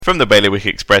From the Bailiwick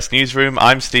Express newsroom,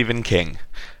 I'm Stephen King.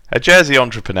 A Jersey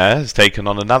entrepreneur has taken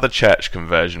on another church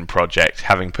conversion project,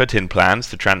 having put in plans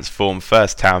to transform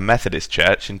First Tower Methodist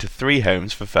Church into 3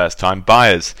 homes for first-time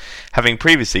buyers. Having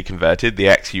previously converted the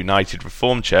ex-United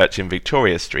Reformed Church in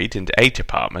Victoria Street into 8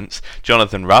 apartments,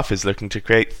 Jonathan Ruff is looking to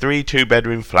create 3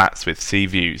 two-bedroom flats with sea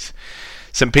views.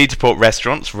 St Peter Port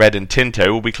restaurants, Red and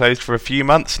Tinto, will be closed for a few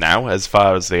months now, as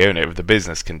far as the owner of the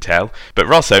business can tell, but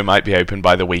Rosso might be open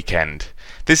by the weekend.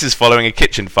 This is following a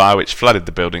kitchen fire which flooded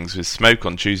the buildings with smoke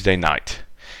on Tuesday night.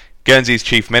 Guernsey's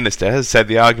Chief Minister has said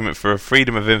the argument for a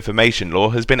Freedom of Information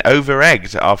law has been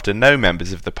over-egged after no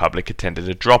members of the public attended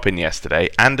a drop-in yesterday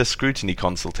and a scrutiny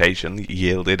consultation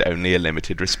yielded only a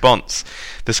limited response.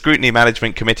 The Scrutiny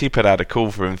Management Committee put out a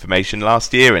call for information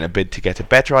last year in a bid to get a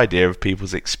better idea of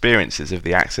people's experiences of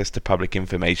the Access to Public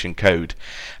Information Code.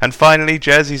 And finally,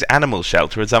 Jersey's Animal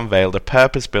Shelter has unveiled a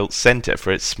purpose-built centre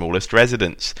for its smallest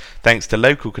residents. Thanks to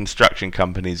local construction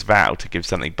companies' vow to give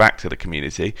something back to the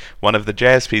community, one of the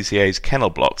JSPCA's kennel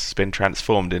blocks has been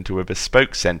transformed into a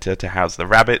bespoke centre to house the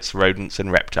rabbits, rodents and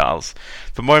reptiles.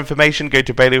 For more information, go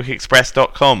to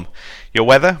bailiwickexpress.com. Your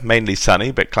weather, mainly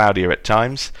sunny but cloudier at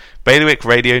times. Bailiwick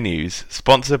Radio News,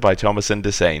 sponsored by Thomas &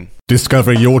 Dessain.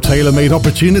 Discover your tailor-made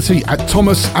opportunity at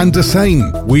Thomas &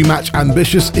 Dessain. We match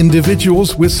ambitious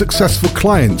individuals with successful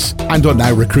clients and are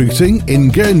now recruiting in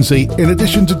Guernsey in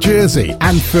addition to Jersey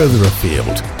and further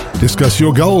afield. Discuss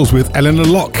your goals with Eleanor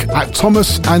Locke at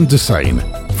Thomas & Dessain.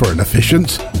 For an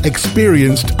efficient,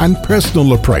 experienced and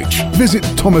personal approach, visit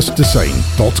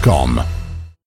thomasdessain.com.